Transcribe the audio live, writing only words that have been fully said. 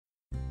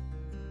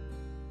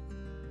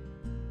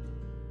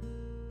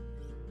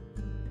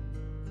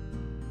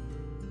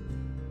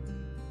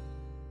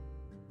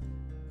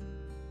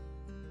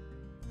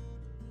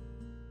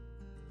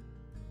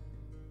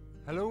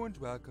Hello and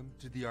welcome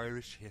to the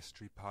Irish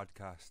History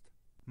Podcast.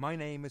 My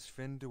name is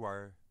Finn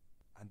Dwyer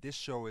and this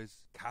show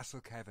is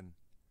Castlekevin,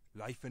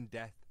 Life and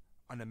Death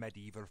on a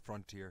Medieval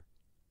Frontier.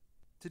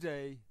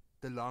 Today,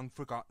 the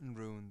long-forgotten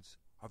ruins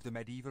of the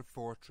medieval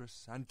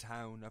fortress and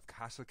town of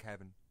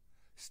Castlekevin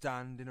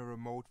stand in a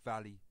remote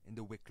valley in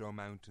the Wicklow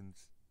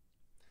Mountains.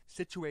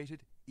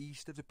 Situated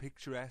east of the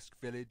picturesque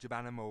village of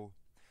Anamo,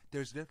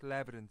 there is little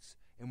evidence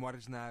in what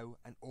is now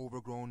an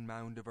overgrown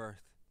mound of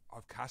earth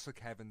of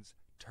Castlekevin's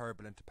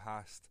turbulent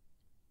past.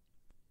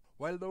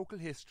 While local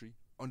history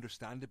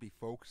understandably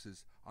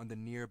focuses on the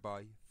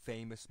nearby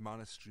famous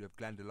monastery of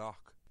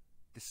Glendalough,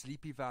 the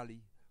sleepy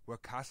valley where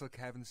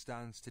Castlekevin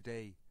stands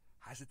today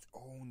has its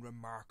own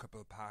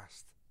remarkable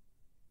past.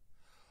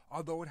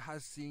 Although it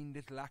has seen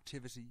little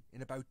activity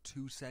in about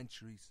 2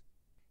 centuries,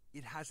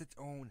 it has its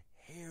own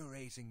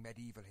hair-raising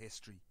medieval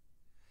history.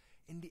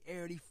 In the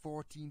early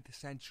 14th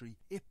century,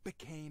 it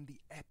became the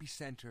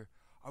epicentre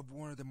of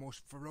one of the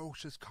most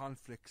ferocious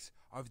conflicts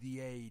of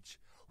the age,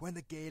 when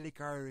the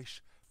Gaelic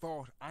Irish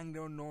fought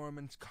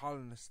Anglo-Norman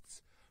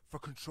colonists for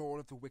control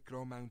of the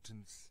Wicklow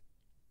Mountains.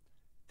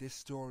 This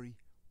story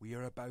we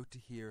are about to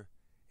hear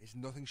is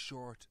nothing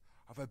short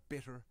of a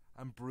bitter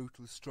and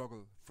brutal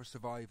struggle for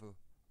survival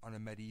on a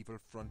medieval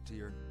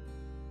frontier.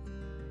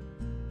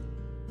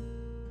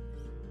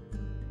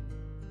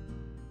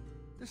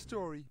 The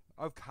story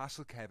of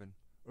Castlekevin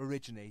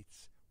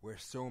originates where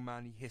so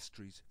many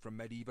histories from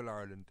medieval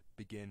Ireland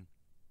begin,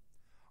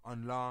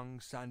 on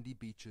long sandy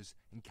beaches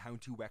in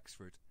County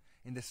Wexford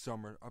in the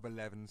summer of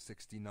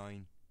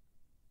 1169.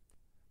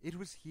 It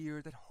was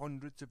here that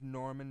hundreds of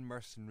Norman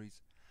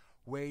mercenaries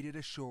waded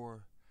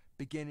ashore,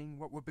 beginning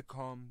what would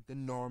become the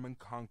Norman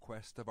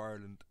conquest of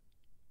Ireland.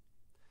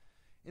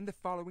 In the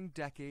following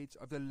decades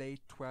of the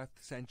late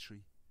 12th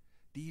century,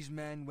 these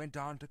men went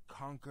on to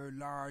conquer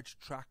large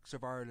tracts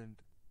of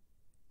Ireland.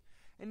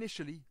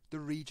 Initially, the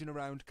region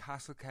around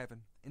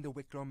Castlekevin in the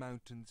Wicklow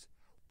Mountains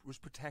was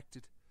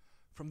protected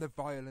from the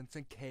violence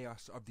and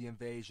chaos of the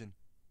invasion.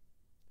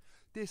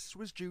 This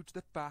was due to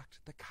the fact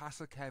that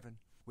Castlekevin,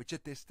 which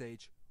at this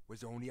stage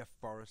was only a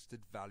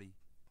forested valley,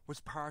 was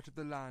part of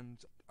the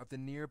lands of the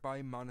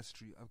nearby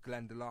monastery of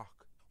Glendalough,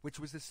 which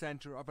was the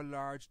centre of a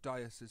large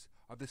diocese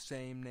of the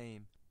same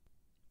name.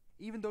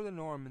 Even though the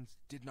Normans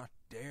did not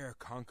dare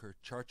conquer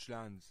church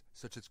lands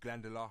such as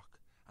Glendalough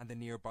and the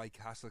nearby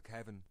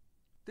Castlekevin,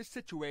 this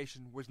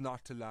situation was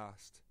not to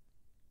last.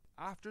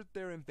 After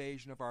their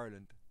invasion of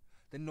Ireland,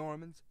 the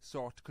Normans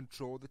sought to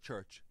control the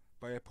church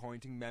by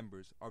appointing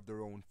members of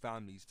their own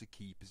families to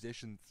key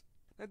positions.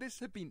 Now this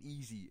had been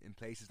easy in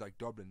places like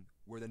Dublin,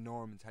 where the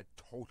Normans had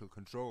total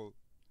control.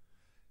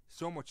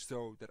 So much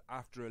so that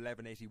after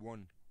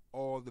 1181,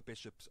 all the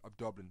bishops of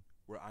Dublin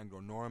were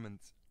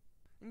Anglo-Normans.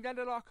 In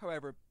Glendalough,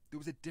 however, there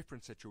was a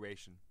different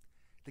situation.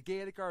 The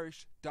Gaelic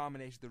Irish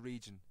dominated the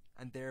region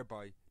and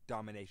thereby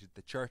dominated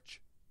the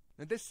church.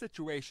 Now this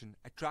situation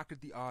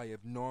attracted the eye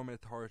of Norman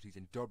authorities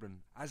in Dublin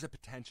as a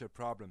potential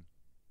problem.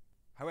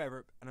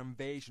 However, an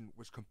invasion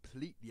was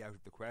completely out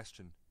of the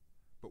question,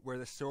 but where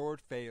the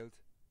sword failed,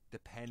 the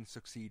pen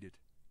succeeded.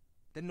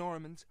 The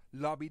Normans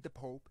lobbied the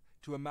Pope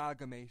to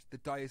amalgamate the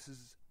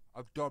dioceses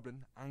of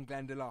Dublin and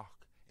Glendalough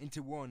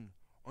into one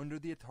under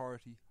the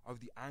authority of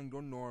the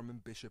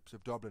Anglo-Norman bishops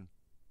of Dublin.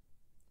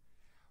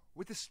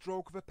 With the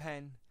stroke of a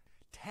pen,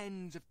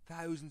 tens of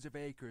thousands of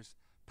acres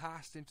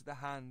passed into the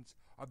hands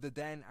of the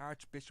then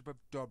Archbishop of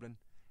Dublin,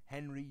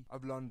 Henry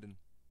of London.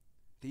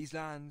 These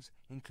lands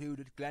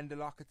included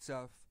Glendalough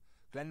itself,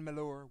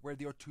 Glenmalure where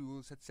the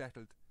O'Tooles had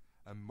settled,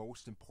 and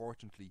most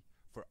importantly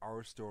for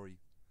our story,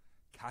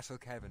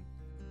 Castlekevin.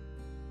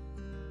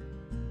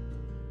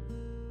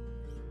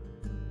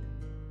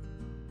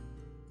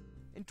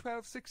 In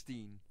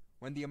 1216,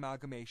 when the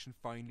amalgamation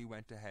finally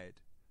went ahead,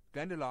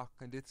 Glendalough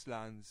and its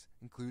lands,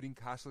 including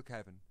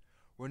Castlekevin,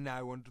 were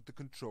now under the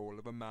control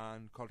of a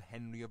man called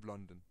Henry of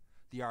London,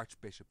 the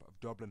Archbishop of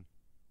Dublin.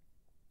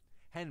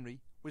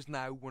 Henry was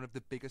now one of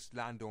the biggest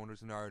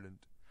landowners in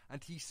Ireland,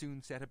 and he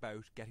soon set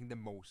about getting the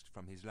most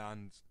from his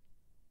lands.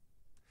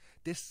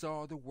 This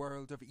saw the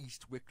world of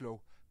East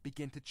Wicklow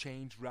begin to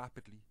change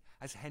rapidly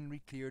as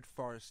Henry cleared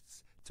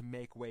forests to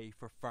make way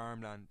for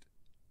farmland.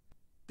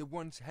 The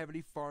once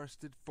heavily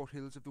forested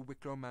foothills of the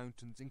Wicklow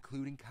Mountains,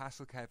 including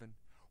Castlekevin,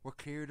 were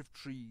cleared of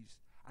trees,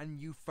 and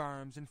new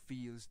farms and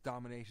fields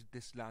dominated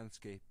this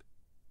landscape.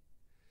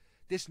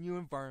 This new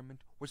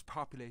environment was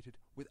populated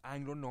with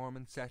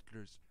Anglo-Norman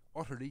settlers,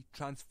 utterly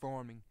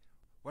transforming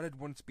what had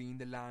once been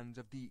the lands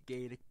of the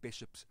Gaelic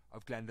bishops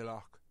of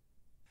Glendalough.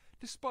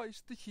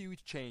 Despite the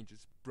huge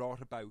changes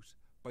brought about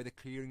by the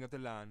clearing of the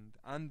land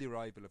and the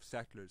arrival of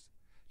settlers,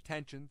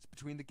 tensions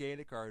between the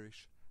Gaelic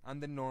Irish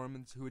and the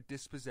Normans who had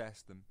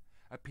dispossessed them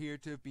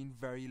appeared to have been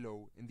very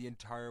low in the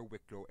entire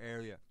Wicklow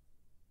area.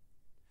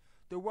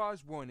 There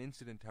was one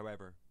incident,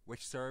 however,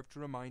 which served to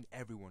remind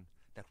everyone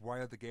that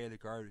while the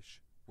Gaelic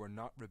Irish were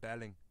not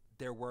rebelling,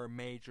 there were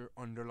major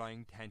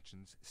underlying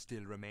tensions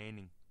still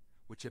remaining,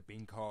 which had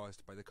been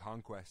caused by the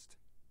conquest.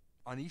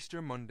 On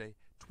Easter Monday,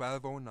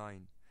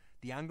 1209,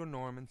 the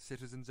Anglo-Norman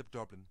citizens of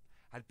Dublin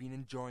had been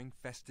enjoying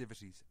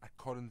festivities at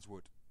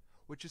Collinswood,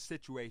 which is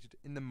situated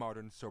in the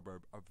modern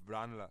suburb of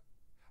Ranelagh,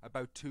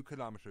 about 2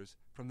 kilometres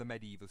from the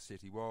medieval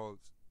city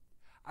walls.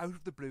 Out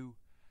of the blue,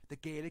 the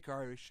Gaelic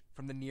Irish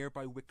from the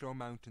nearby Wicklow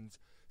Mountains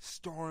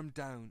stormed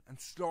down and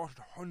slaughtered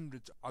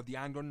hundreds of the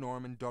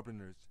Anglo-Norman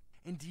Dubliners.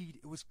 Indeed,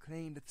 it was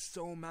claimed that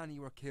so many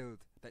were killed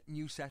that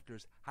new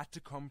settlers had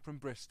to come from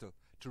Bristol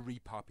to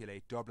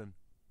repopulate Dublin.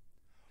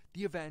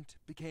 The event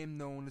became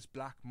known as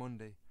Black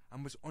Monday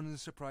and was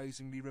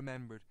unsurprisingly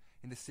remembered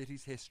in the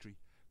city's history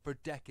for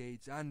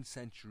decades and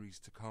centuries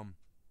to come.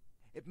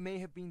 It may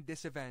have been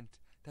this event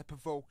that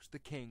provoked the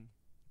King,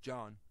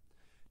 John,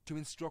 to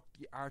instruct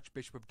the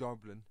Archbishop of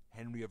Dublin,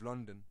 Henry of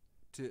London,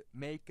 to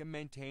make and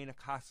maintain a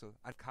castle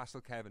at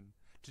Castlekevin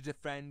to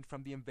defend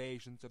from the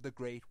invasions of the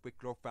great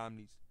Wicklow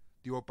families,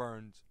 the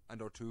O'Byrnes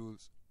and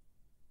O'Tooles.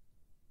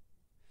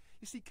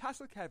 You see,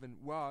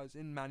 Castlekevin was,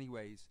 in many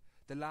ways,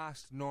 the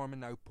last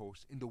Norman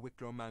outpost in the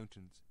Wicklow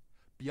Mountains,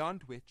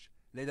 beyond which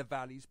lay the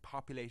valleys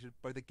populated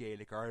by the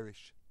Gaelic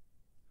Irish.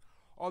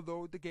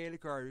 Although the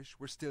Gaelic Irish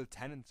were still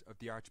tenants of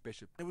the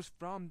Archbishop, it was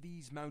from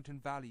these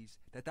mountain valleys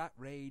that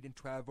raid in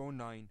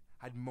 1209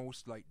 had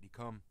most likely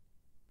come.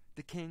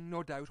 The king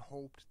no doubt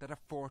hoped that a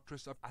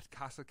fortress at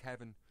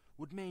Castlekevin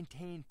would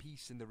maintain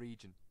peace in the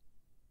region.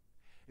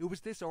 It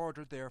was this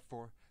order,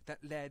 therefore,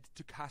 that led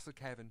to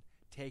Castlekevin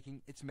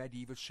taking its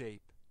medieval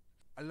shape,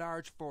 a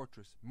large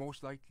fortress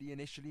most likely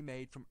initially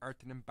made from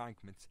earthen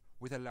embankments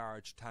with a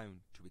large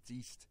town to its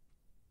east.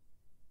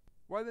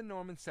 While the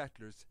Norman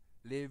settlers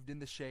lived in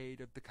the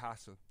shade of the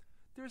castle,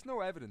 there is no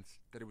evidence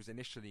that it was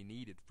initially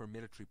needed for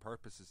military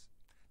purposes.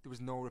 There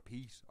was no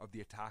repeat of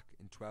the attack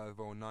in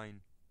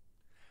 1209.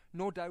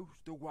 No doubt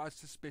there was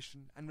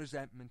suspicion and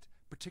resentment,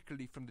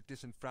 particularly from the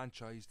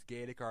disenfranchised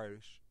Gaelic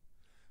Irish,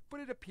 but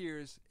it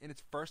appears, in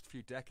its first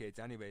few decades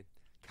anyway,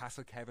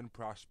 Castlekevin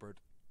prospered.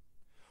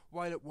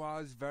 While it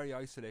was very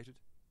isolated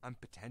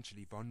and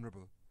potentially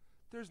vulnerable,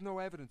 there is no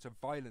evidence of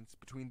violence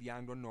between the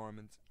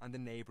Anglo-Normans and the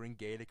neighbouring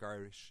Gaelic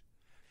Irish.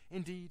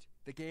 Indeed,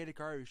 the Gaelic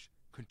Irish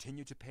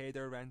continued to pay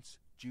their rents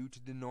due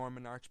to the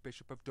Norman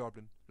Archbishop of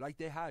Dublin, like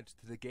they had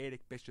to the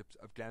Gaelic bishops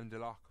of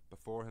Glendalough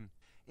before him.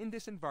 In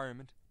this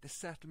environment, the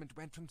settlement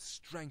went from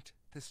strength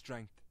to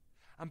strength,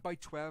 and by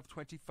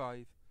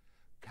 1225,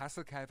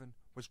 Castlekevin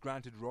was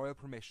granted royal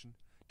permission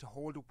to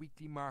hold a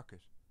weekly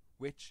market,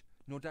 which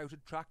no doubt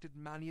attracted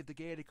many of the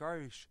Gaelic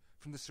Irish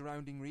from the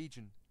surrounding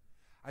region,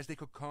 as they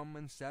could come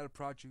and sell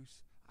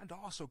produce and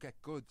also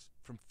get goods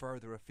from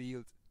further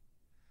afield.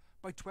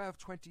 By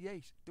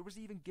 1228, there was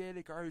even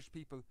Gaelic Irish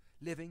people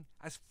living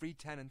as free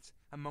tenants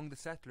among the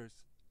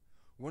settlers.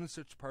 One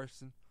such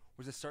person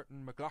was a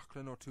certain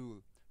MacLachlan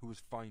O'Toole, who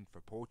was fined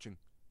for poaching.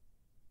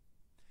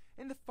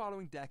 In the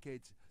following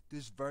decades,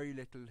 there's very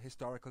little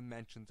historical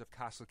mentions of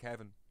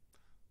Castlekevin,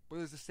 but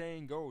as the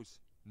saying goes,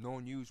 no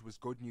news was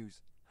good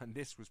news, and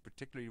this was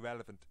particularly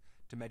relevant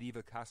to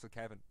medieval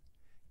Castlekevin,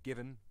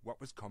 given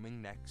what was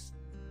coming next.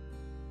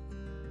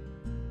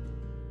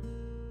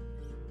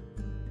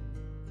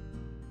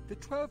 The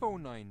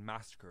 1209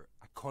 massacre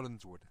at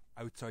Collinswood,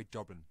 outside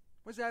Dublin,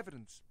 was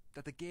evidence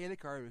that the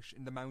Gaelic Irish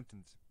in the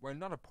mountains, while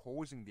not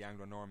opposing the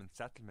Anglo-Norman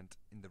settlement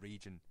in the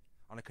region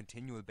on a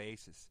continual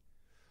basis,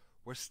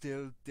 were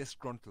still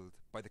disgruntled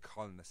by the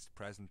colonists'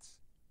 presence.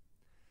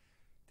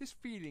 This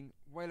feeling,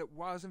 while it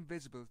was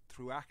invisible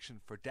through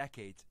action for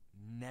decades,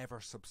 never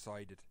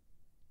subsided.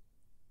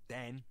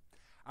 Then,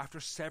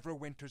 after several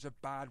winters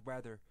of bad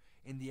weather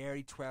in the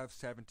early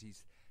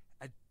 1270s,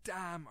 a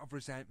dam of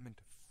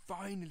resentment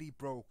finally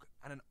broke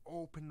and an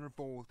open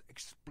revolt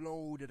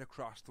exploded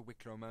across the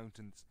Wicklow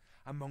Mountains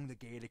among the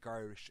Gaelic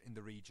Irish in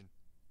the region.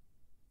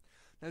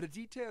 Now, the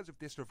details of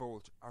this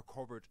revolt are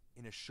covered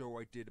in a show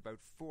I did about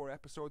 4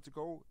 episodes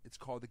ago. It's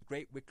called The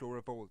Great Wicklow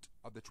Revolt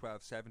of the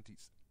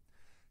 1270s.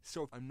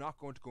 So I'm not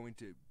going to go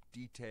into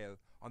detail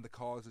on the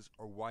causes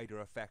or wider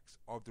effects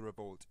of the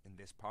revolt in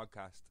this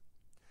podcast.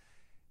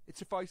 It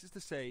suffices to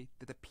say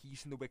that the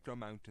peace in the Wicklow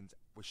Mountains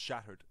was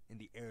shattered in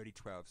the early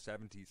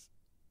 1270s.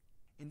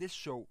 In this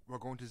show, we're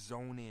going to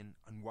zone in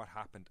on what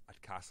happened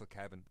at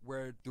Castlekevin,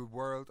 where the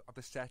world of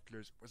the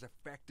settlers was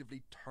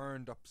effectively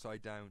turned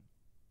upside down.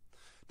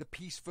 The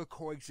peaceful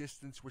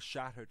coexistence was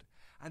shattered,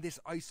 and this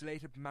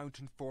isolated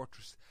mountain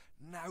fortress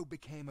now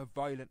became a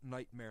violent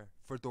nightmare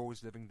for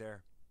those living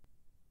there.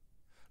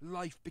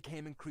 Life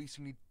became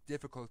increasingly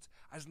difficult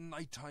as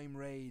nighttime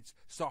raids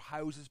saw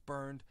houses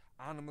burned,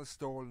 animals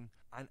stolen,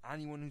 and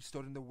anyone who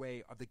stood in the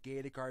way of the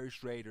Gaelic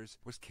Irish raiders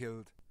was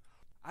killed.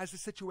 As the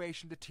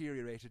situation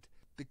deteriorated,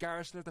 the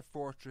garrison of the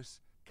fortress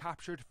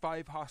captured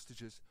 5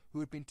 hostages who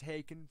had been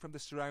taken from the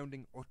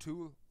surrounding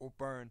O'Toole,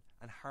 O'Byrne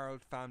and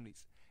Harold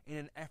families in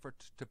an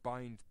effort to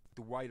bind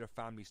the wider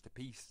families to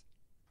peace.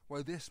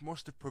 While this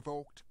must have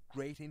provoked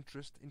great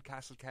interest in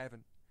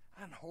Castlekevin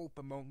and hope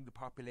among the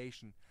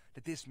population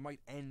that this might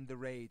end the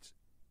raids,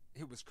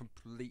 it was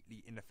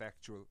completely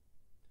ineffectual.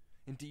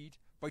 Indeed,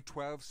 by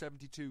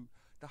 1272,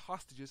 the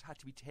hostages had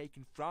to be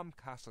taken from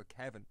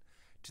Castlekevin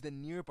to the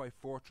nearby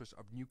fortress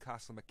of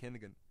Newcastle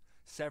McKinnigan,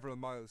 several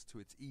miles to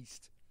its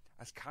east,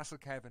 as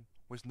Castlekevin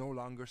was no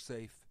longer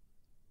safe.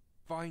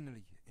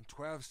 Finally, in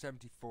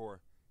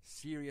 1274,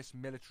 serious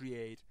military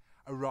aid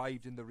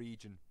arrived in the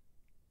region,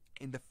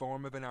 in the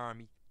form of an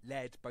army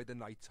led by the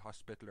Knights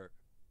Hospitaller.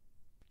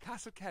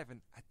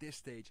 Castlekevin at this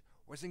stage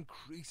was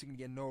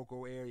increasingly a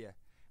no-go area,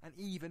 and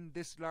even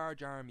this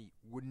large army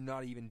would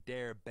not even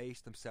dare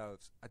base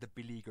themselves at the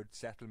beleaguered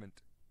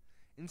settlement.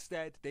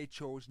 Instead, they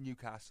chose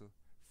Newcastle,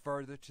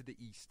 further to the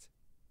east.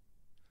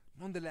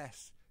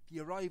 Nonetheless, the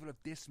arrival of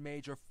this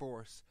major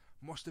force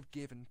must have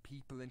given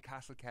people in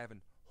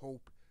Castlekevin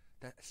hope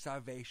that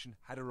salvation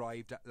had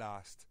arrived at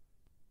last.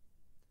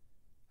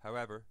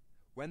 However,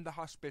 when the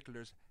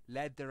Hospitallers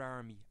led their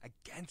army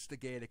against the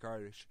Gaelic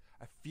Irish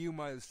a few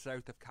miles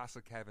south of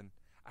Castlekevin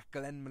at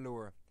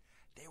Glenmalure,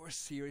 they were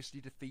seriously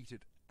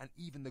defeated, and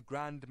even the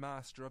Grand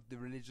Master of the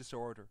religious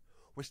order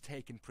was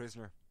taken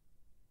prisoner.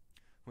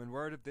 When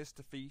word of this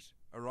defeat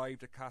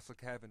arrived at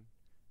Castlekevin,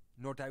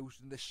 no doubt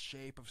in the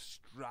shape of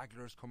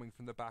stragglers coming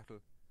from the battle,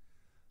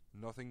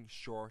 nothing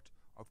short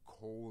of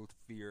cold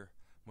fear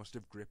must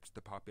have gripped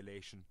the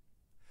population.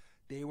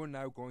 They were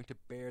now going to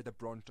bear the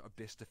brunt of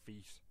this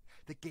defeat.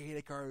 The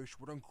Gaelic Irish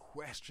would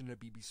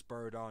unquestionably be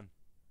spurred on.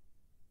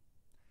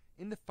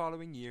 In the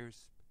following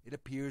years, it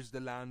appears the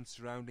lands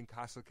surrounding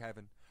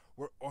Castlekevin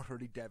were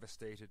utterly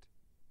devastated.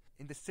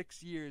 In the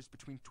 6 years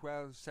between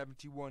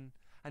 1271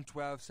 and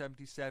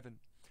 1277,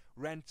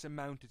 rents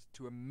amounted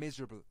to a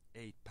miserable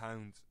 £8.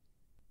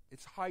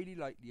 It's highly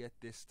likely at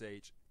this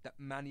stage that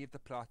many of the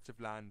plots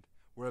of land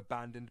were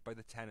abandoned by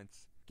the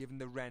tenants, given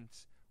the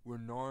rents were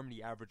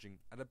normally averaging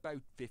at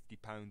about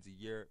 £50 a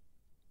year.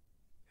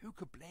 Who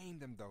could blame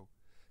them, though?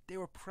 They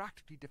were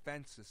practically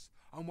defenceless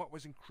on what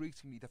was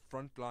increasingly the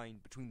front line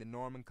between the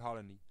Norman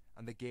colony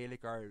and the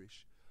Gaelic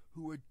Irish,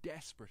 who were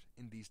desperate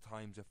in these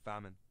times of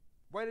famine.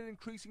 While it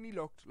increasingly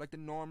looked like the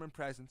Norman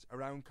presence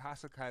around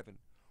Castlekevin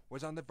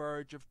was on the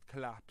verge of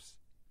collapse,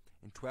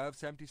 in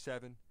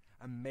 1277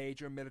 a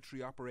major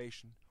military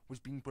operation was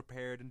being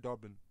prepared in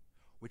Dublin,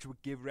 which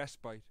would give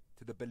respite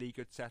to the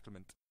beleaguered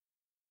settlement.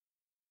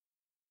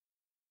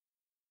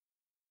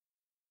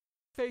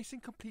 Facing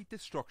complete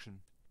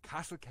destruction,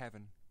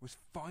 Castlekevin was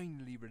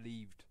finally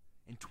relieved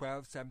in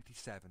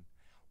 1277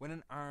 when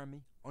an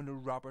army under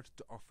Robert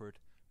de Ufford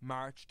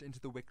marched into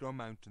the Wicklow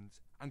Mountains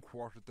and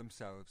quartered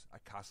themselves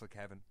at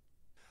Castlekevin.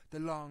 The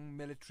long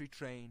military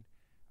train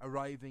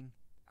arriving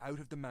out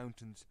of the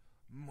mountains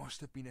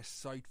must have been a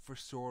sight for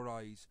sore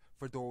eyes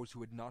for those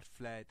who had not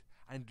fled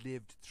and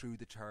lived through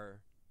the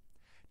terror.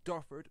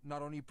 Dufford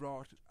not only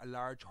brought a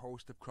large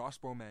host of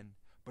crossbowmen,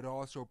 but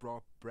also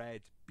brought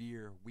bread,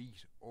 beer,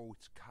 wheat,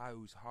 oats,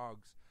 cows,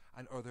 hogs,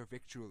 and other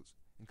victuals,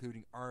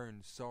 including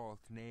iron, salt,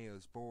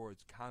 nails,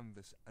 boards,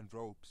 canvas, and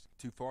ropes,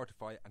 to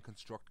fortify and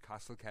construct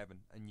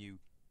Castlekevin anew.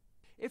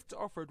 If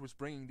Dufford was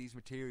bringing these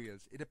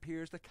materials, it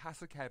appears that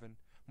Castlekevin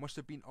must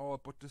have been all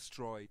but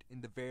destroyed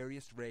in the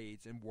various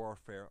raids and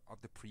warfare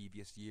of the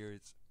previous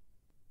years.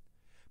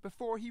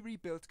 Before he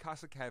rebuilt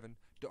Castlekevin,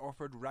 de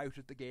Ufford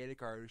routed the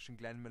Gaelic Irish in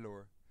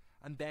Glenmalure,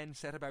 and then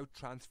set about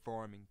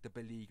transforming the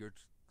beleaguered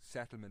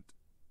settlement.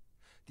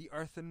 The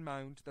earthen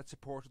mound that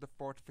supported the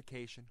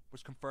fortification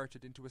was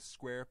converted into a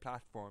square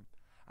platform,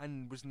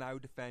 and was now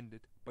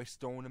defended by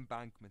stone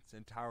embankments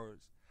and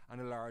towers, and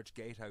a large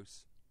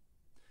gatehouse.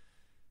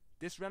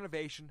 This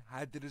renovation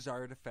had the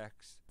desired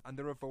effects, and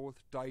the revolt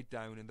died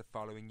down in the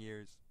following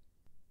years.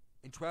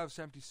 In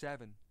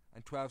 1277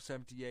 and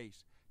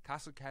 1278,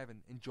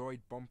 Castlekevin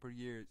enjoyed bumper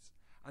years,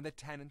 and the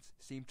tenants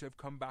seemed to have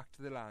come back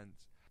to the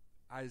lands,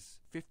 as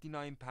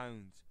 £59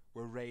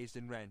 were raised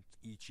in rent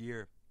each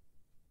year.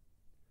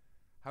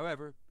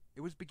 However,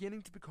 it was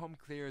beginning to become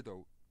clear,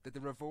 though, that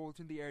the revolt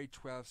in the early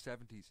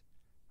 1270s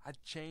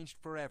had changed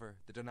forever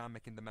the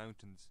dynamic in the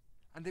mountains,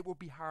 and it would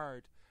be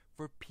hard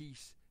for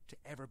peace to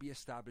ever be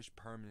established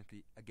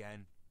permanently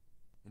again.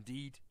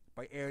 Indeed,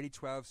 by early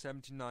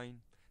 1279,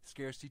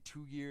 scarcely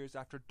 2 years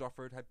after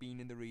Dufford had been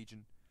in the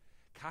region,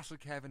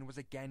 Castlekevin was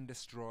again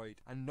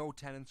destroyed, and no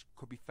tenants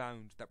could be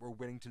found that were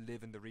willing to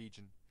live in the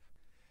region.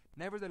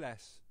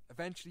 Nevertheless,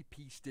 eventually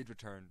peace did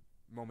return,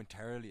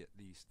 momentarily at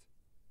least.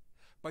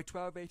 By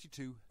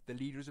 1282, the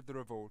leaders of the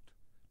revolt,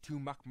 two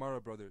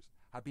MacMurrough brothers,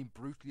 had been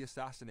brutally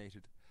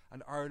assassinated,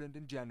 and Ireland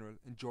in general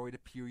enjoyed a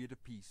period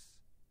of peace.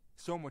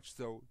 So much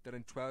so that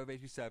in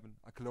 1287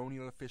 a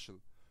colonial official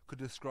could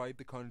describe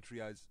the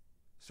country as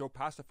so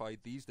pacified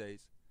these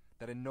days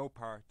that in no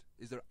part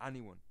is there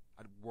anyone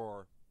at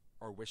war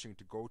or wishing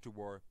to go to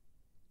war.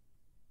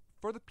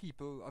 For the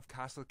people of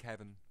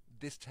Castlekevin,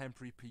 this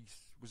temporary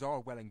peace was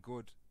all well and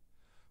good,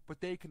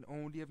 but they can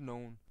only have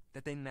known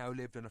that they now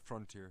lived on a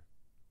frontier,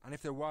 and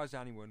if there was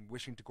anyone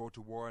wishing to go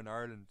to war in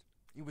Ireland,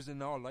 it was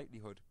in all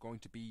likelihood going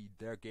to be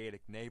their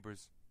Gaelic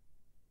neighbours.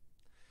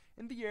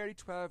 In the early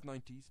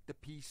 1290s, the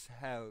peace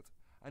held,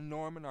 and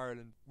Northern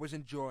Ireland was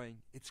enjoying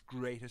its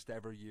greatest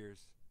ever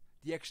years.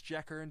 The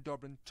Exchequer in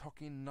Dublin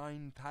took in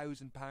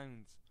 £9,000,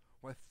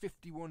 while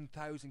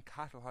 51,000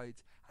 cattle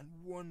hides and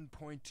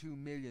 1.2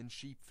 million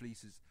sheep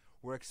fleeces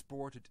were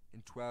exported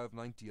in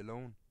 1290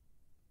 alone.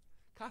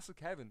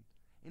 Castlekevin,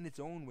 in its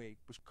own way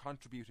was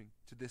contributing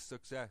to this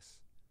success.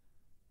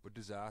 But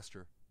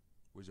disaster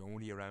was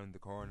only around the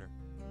corner.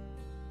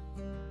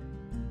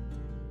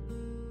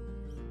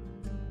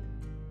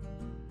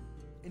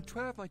 In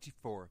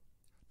 1294,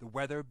 the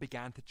weather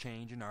began to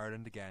change in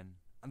Ireland again,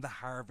 and the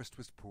harvest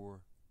was poor,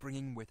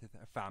 bringing with it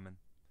a famine,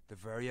 the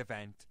very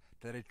event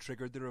that had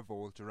triggered the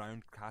revolt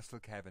around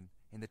Castlekevin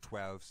in the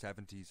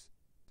 1270s.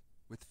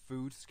 With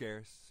food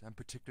scarce, and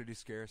particularly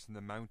scarce in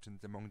the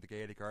mountains among the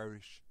Gaelic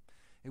Irish,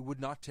 it would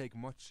not take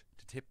much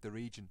to tip the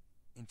region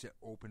into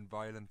open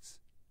violence.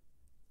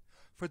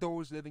 For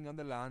those living on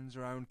the lands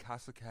around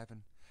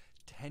Castlekevin,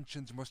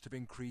 tensions must have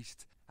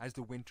increased as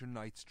the winter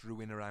nights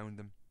drew in around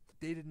them.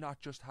 They did not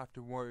just have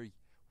to worry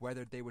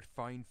whether they would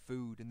find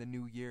food in the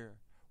new year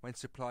when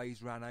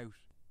supplies ran out.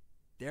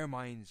 Their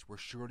minds were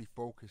surely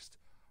focused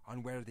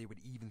on whether they would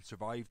even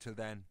survive till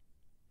then.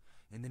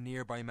 In the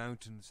nearby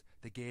mountains,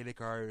 the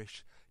Gaelic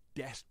Irish,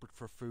 desperate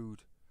for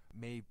food,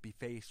 may be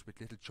faced with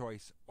little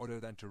choice other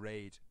than to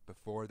raid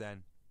before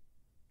then.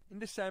 In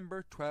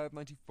December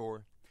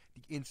 1294,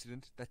 the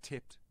incident that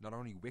tipped not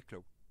only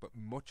Wicklow but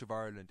much of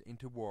Ireland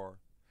into war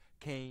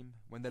came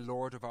when the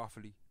Lord of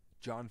Offaly,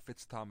 John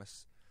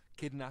Fitzthomas,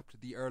 kidnapped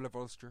the Earl of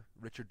Ulster,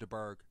 Richard de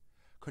Burgh,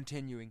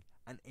 continuing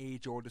an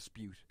age-old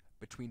dispute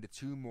between the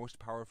two most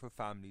powerful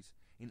families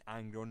in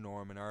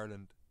Anglo-Norman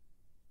Ireland.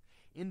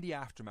 In the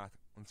aftermath,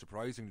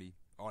 unsurprisingly,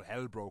 all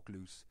hell broke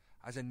loose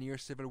as a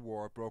near-civil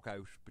war broke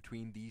out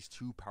between these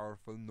two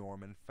powerful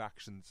Norman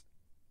factions.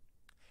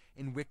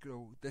 In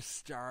Wicklow, the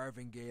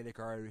starving Gaelic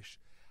Irish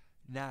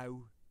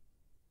now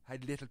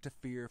had little to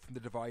fear from the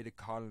divided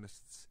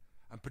colonists,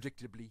 and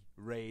predictably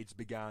raids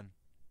began.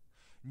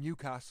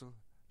 Newcastle,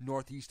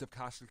 northeast of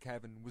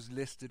Castlekevin, was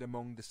listed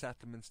among the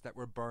settlements that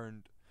were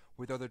burned,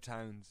 with other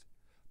towns,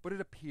 but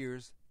it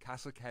appears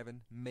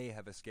Castlekevin may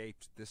have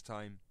escaped this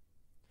time.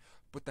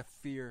 But the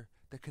fear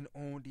that can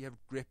only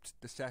have gripped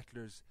the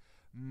settlers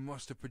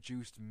must have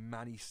produced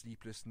many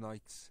sleepless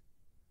nights.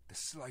 The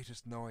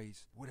slightest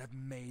noise would have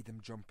made them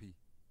jumpy.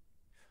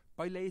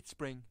 By late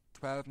spring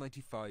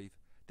 1295,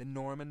 the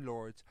Norman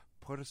lords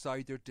put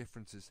aside their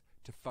differences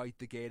to fight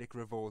the Gaelic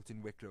revolt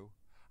in Wicklow,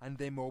 and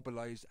they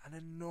mobilised an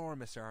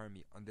enormous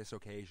army on this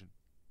occasion.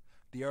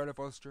 The Earl of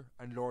Ulster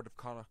and Lord of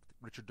Connacht,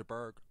 Richard de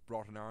Burgh,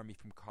 brought an army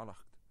from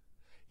Connacht.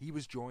 He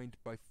was joined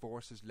by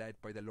forces led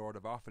by the Lord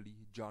of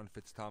Offaly, John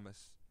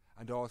Fitzthomas,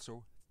 and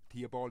also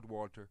Theobald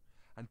Walter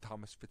and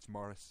Thomas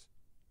Fitzmaurice.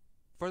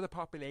 For the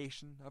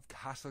population of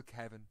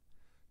Castlekevin,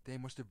 they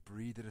must have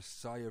breathed a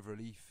sigh of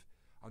relief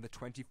on the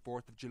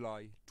 24th of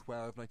July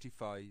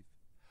 1295,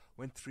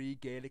 when 3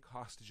 Gaelic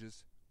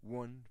hostages,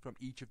 one from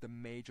each of the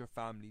major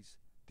families,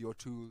 the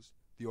O'Tooles,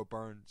 the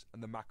O'Byrnes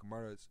and the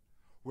MacMurroghs,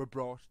 were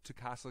brought to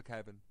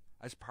Castlekevin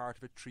as part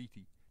of a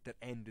treaty that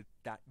ended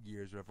that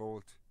year's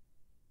revolt.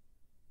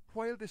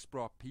 While this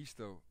brought peace,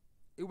 though,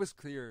 it was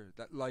clear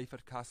that life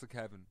at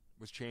Castlekevin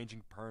was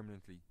changing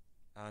permanently,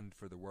 and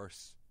for the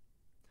worse.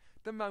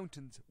 The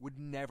mountains would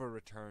never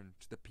return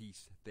to the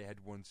peace they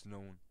had once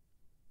known.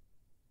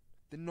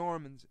 The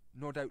Normans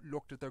no doubt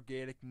looked at their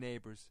Gaelic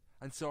neighbours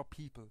and saw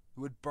people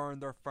who had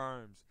burned their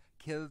farms,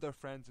 killed their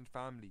friends and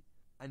family,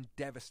 and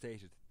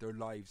devastated their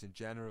lives in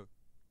general.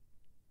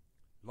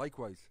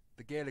 Likewise,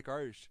 the Gaelic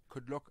Irish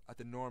could look at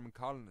the Norman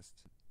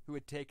colonists who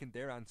had taken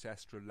their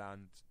ancestral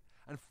lands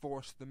and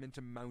forced them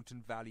into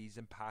mountain valleys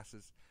and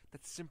passes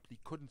that simply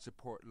couldn't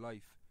support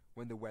life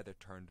when the weather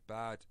turned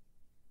bad.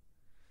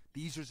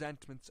 These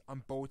resentments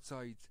on both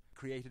sides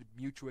created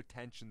mutual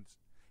tensions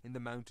in the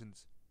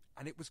mountains,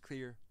 and it was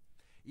clear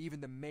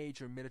even the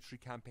major military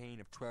campaign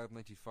of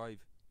 1295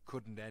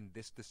 couldn't end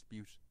this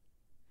dispute.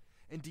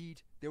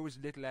 Indeed, there was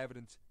little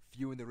evidence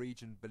few in the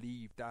region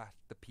believed that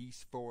the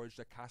peace forged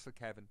at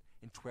Castlekevin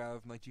in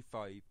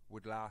 1295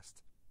 would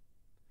last.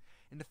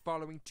 In the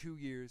following 2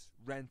 years,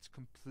 rents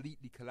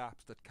completely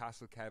collapsed at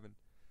Castlekevin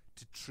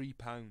to £3,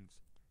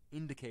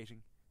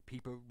 indicating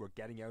people were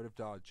getting out of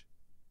Dodge.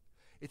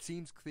 It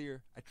seems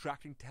clear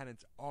attracting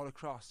tenants all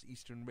across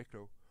eastern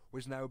Wicklow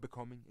was now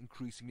becoming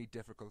increasingly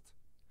difficult.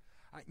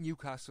 At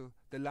Newcastle,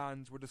 the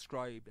lands were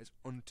described as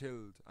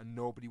untilled and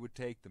nobody would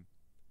take them.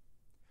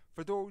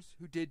 For those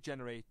who did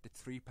generate the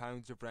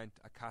 £3 of rent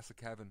at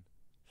Castlekevin,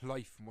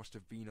 life must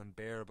have been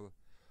unbearable,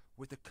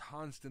 with the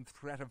constant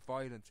threat of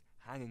violence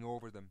hanging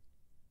over them.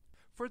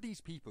 For these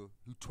people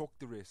who took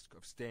the risk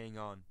of staying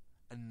on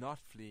and not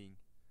fleeing,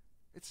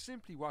 it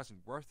simply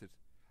wasn't worth it,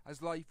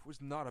 as life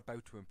was not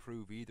about to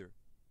improve either.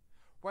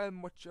 While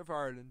much of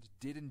Ireland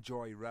did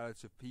enjoy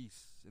relative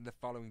peace in the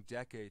following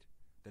decade,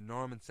 the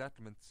Norman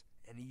settlements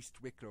in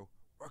East Wicklow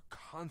were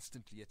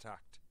constantly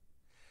attacked.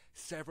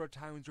 Several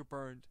towns were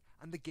burned,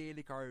 and the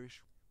Gaelic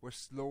Irish were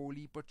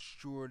slowly but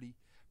surely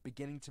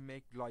beginning to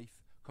make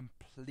life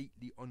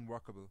completely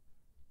unworkable.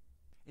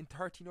 In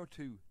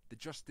 1302, the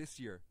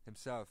Justiciar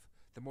himself,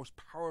 the most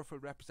powerful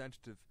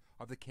representative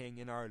of the king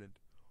in Ireland,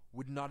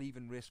 would not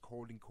even risk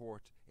holding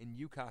court in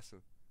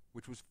Newcastle,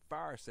 which was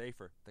far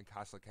safer than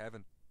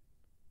Castlekevin.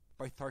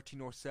 By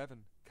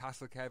 1307,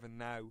 Castlekevin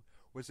now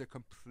was a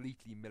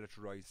completely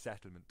militarised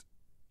settlement.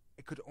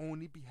 It could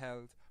only be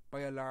held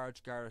by a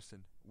large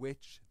garrison,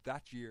 which,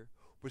 that year,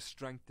 was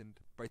strengthened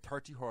by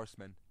 30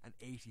 horsemen and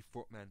 80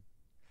 footmen.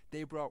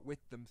 They brought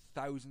with them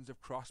thousands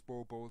of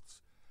crossbow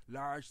bolts,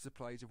 large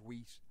supplies of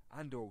wheat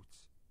and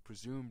oats,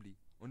 presumably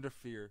under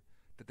fear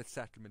that the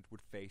settlement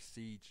would face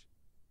siege.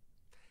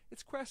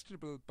 It's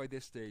questionable by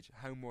this stage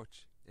how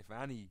much, if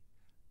any,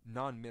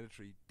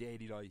 non-military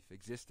daily life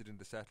existed in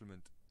the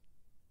settlement,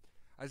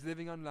 as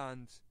living on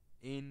lands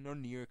in or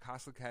near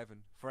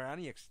Castlekevin for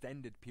any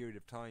extended period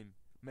of time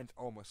meant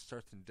almost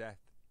certain death.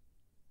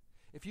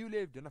 If you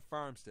lived in a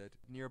farmstead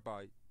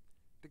nearby,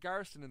 the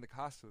garrison in the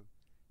castle,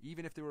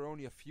 even if they were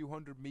only a few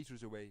hundred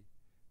metres away,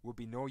 would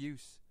be no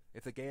use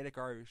if the Gaelic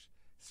Irish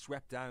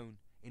swept down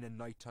in a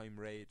nighttime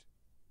raid.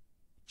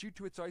 Due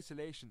to its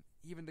isolation,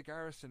 even the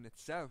garrison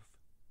itself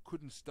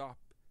couldn't stop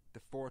the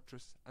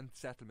fortress and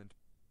settlement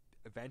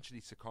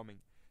eventually succumbing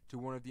to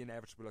one of the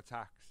inevitable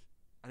attacks,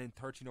 and in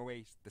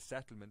 1308 the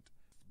settlement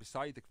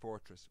beside the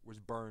fortress was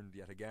burned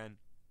yet again.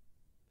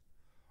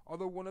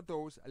 Although one of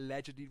those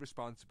allegedly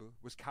responsible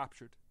was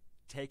captured,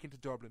 taken to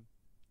Dublin,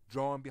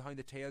 drawn behind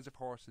the tails of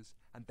horses,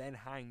 and then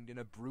hanged in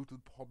a brutal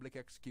public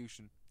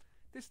execution,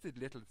 this did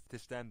little to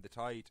stem the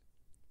tide.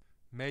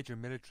 Major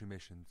military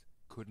missions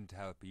couldn't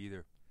help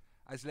either,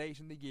 as late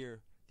in the year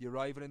the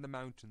arrival in the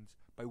mountains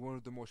by one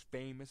of the most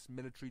famous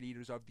military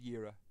leaders of the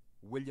era,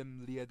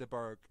 William Lea de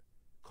Burgh,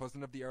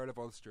 cousin of the Earl of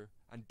Ulster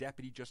and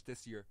Deputy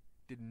Justiciar,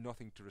 did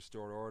nothing to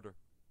restore order.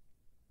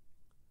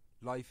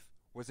 Life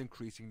was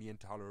increasingly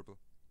intolerable.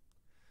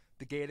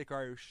 The Gaelic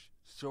Irish,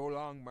 so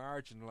long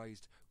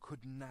marginalised, could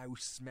now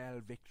smell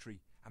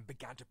victory and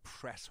began to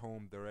press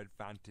home their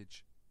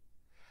advantage.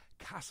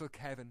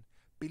 Castlekevin,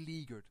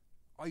 beleaguered,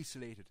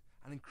 isolated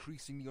and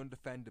increasingly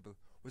undefendable,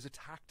 was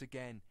attacked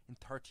again in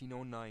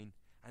 1309,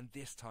 and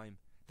this time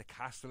the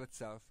castle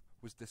itself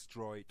was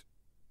destroyed.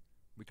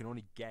 We can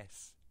only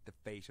guess the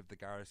fate of the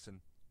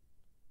garrison.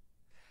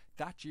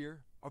 That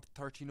year of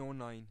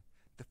 1309,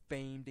 the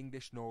famed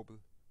English noble,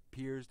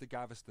 Piers de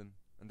Gaveston,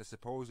 and the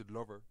supposed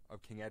lover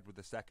of King Edward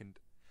II,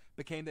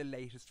 became the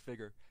latest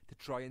figure to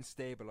try and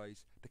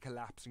stabilise the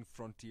collapsing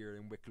frontier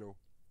in Wicklow.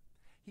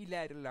 He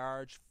led a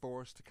large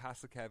force to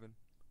Castlekevin,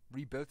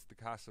 rebuilt the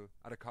castle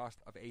at a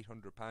cost of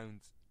 £800,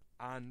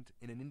 and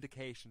in an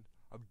indication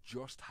of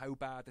just how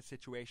bad the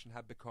situation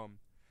had become,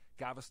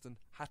 Gaveston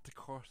had to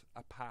cut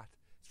a path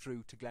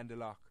through to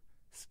Glendalough,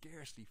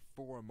 scarcely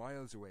 4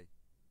 miles away.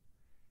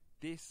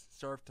 This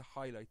served to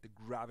highlight the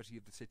gravity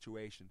of the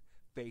situation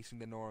facing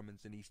the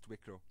Normans in East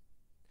Wicklow.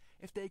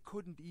 If they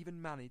couldn't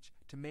even manage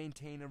to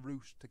maintain a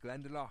route to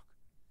Glendalough,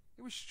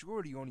 it was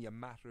surely only a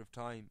matter of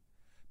time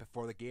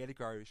before the Gaelic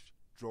Irish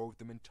drove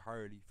them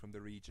entirely from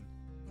the region.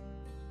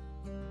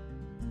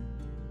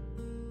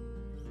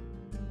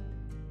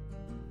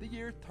 The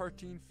year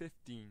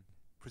 1315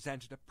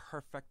 presented a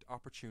perfect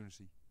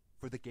opportunity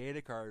for the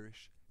Gaelic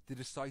Irish to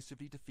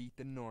decisively defeat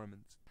the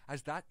Normans,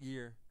 as that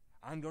year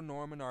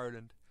Anglo-Norman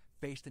Ireland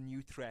faced a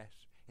new threat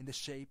in the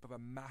shape of a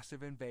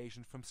massive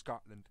invasion from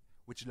Scotland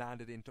which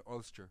landed into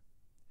Ulster.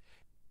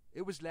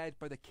 It was led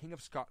by the King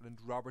of Scotland,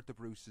 Robert the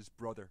Bruce's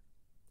brother,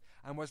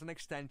 and was an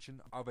extension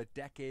of a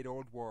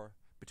decade-old war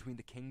between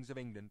the kings of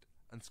England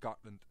and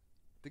Scotland.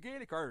 The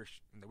Gaelic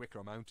Irish in the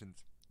Wicklow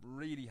Mountains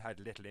really had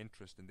little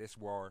interest in this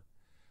war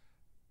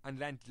and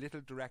lent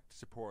little direct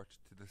support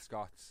to the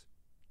Scots,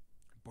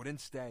 but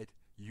instead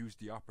used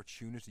the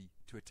opportunity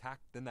to attack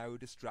the now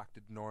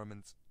distracted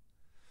Normans.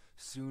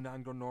 Soon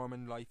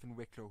Anglo-Norman life in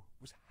Wicklow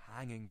was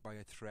hanging by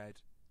a thread.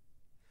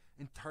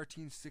 In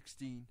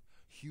 1316,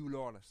 Hugh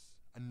Lawless,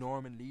 a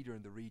Norman leader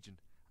in the region,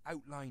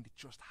 outlined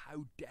just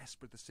how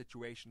desperate the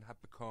situation had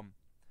become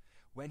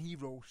when he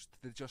wrote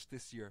to the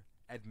Justiciar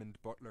Edmund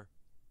Butler.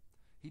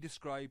 He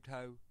described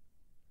how,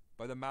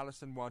 by the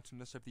malice and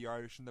wantonness of the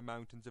Irish in the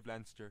mountains of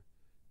Leinster,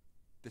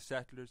 the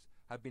settlers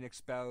had been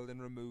expelled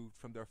and removed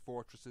from their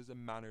fortresses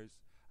and manors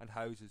and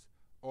houses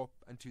up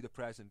and to the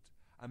present,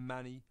 and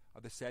many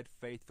of the said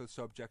faithful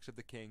subjects of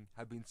the king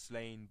had been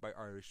slain by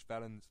Irish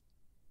felons.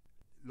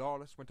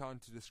 Lawless went on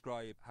to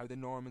describe how the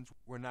Normans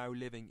were now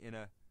living in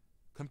a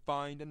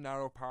confined and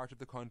narrow part of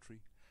the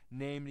country,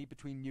 namely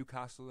between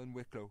Newcastle and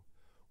Wicklow,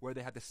 where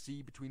they had the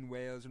sea between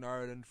Wales and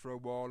Ireland for a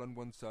wall on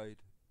one side,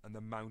 and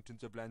the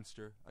mountains of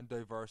Leinster and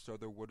diverse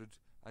other wooded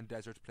and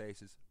desert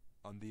places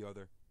on the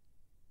other.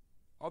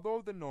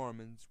 Although the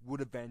Normans would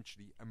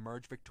eventually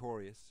emerge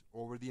victorious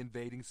over the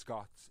invading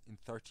Scots in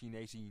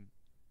 1318,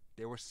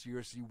 they were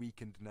seriously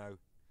weakened now,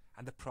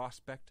 and the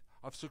prospect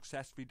of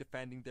successfully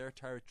defending their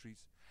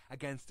territories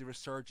against the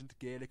resurgent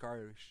Gaelic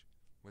Irish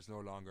was no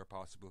longer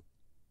possible.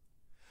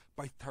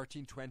 By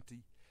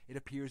 1320, it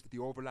appears that the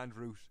overland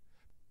route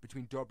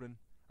between Dublin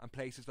and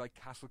places like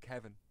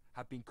Castlekevin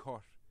had been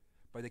cut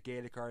by the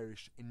Gaelic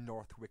Irish in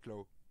North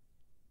Wicklow.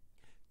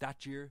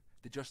 That year,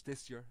 the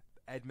Justiciar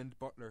Edmund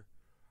Butler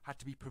had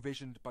to be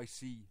provisioned by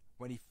sea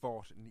when he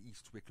fought in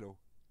East Wicklow.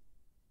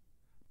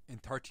 In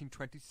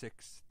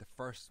 1326, the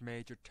first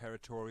major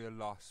territorial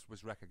loss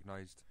was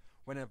recognised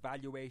when an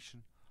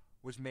evaluation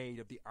was made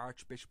of the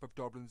Archbishop of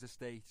Dublin's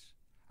estate,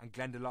 and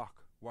Glendalough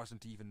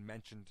wasn't even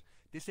mentioned.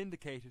 This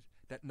indicated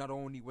that not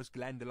only was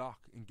Glendalough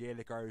in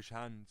Gaelic Irish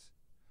hands,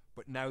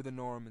 but now the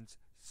Normans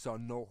saw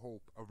no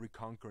hope of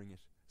reconquering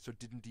it, so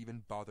didn't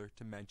even bother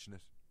to mention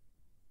it.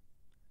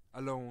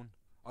 Alone,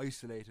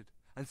 isolated,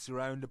 and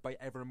surrounded by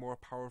ever more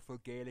powerful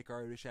Gaelic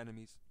Irish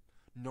enemies,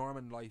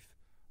 Norman life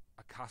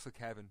at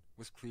Castlekevin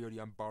was clearly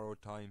on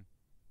borrowed time.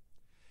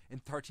 In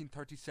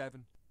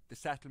 1337, the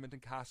settlement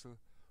and castle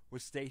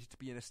was stated to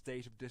be in a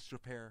state of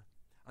disrepair,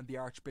 and the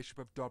Archbishop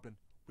of Dublin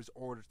was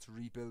ordered to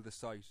rebuild the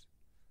site,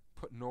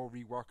 but no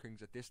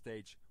reworkings at this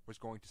stage was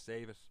going to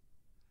save it.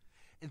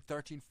 In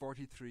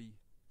 1343,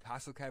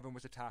 Castlekevin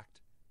was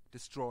attacked,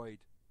 destroyed,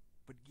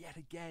 but yet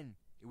again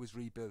it was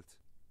rebuilt.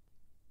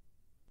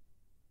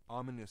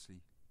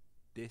 Ominously,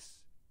 this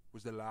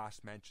was the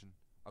last mention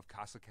of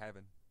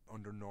Castlekevin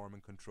under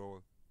Norman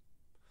control.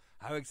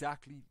 How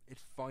exactly it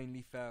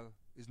finally fell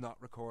is not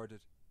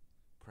recorded,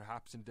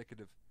 perhaps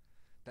indicative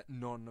that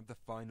none of the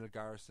final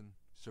garrison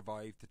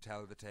survived to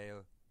tell the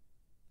tale.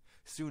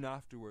 Soon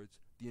afterwards,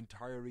 the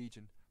entire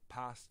region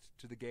passed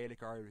to the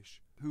Gaelic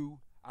Irish, who,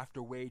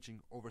 after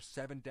waging over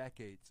 7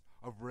 decades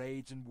of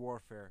rage and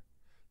warfare,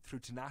 through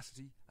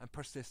tenacity and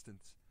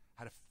persistence,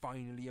 had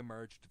finally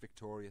emerged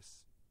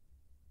victorious.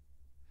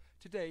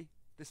 Today,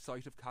 the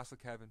site of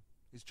Castlekevin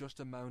is just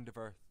a mound of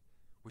earth,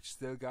 which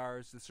still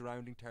guards the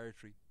surrounding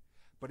territory,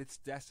 but its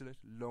desolate,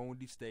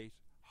 lonely state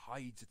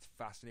hides its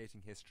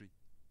fascinating history.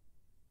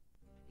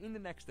 In the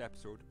next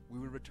episode, we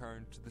will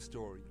return to the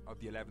story of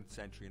the 11th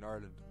century in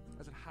Ireland,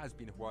 as it has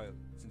been a while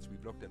since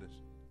we've looked at it.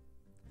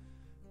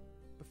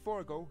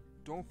 Before I go,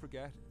 don't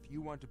forget, if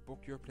you want to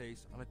book your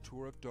place on a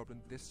tour of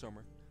Dublin this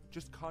summer,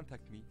 just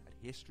contact me at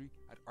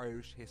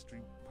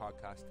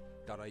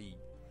history@irishhistorypodcast.ie.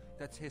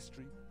 That's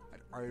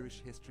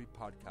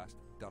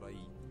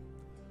history@irishhistorypodcast.ie.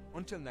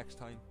 Until next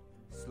time,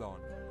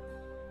 slán.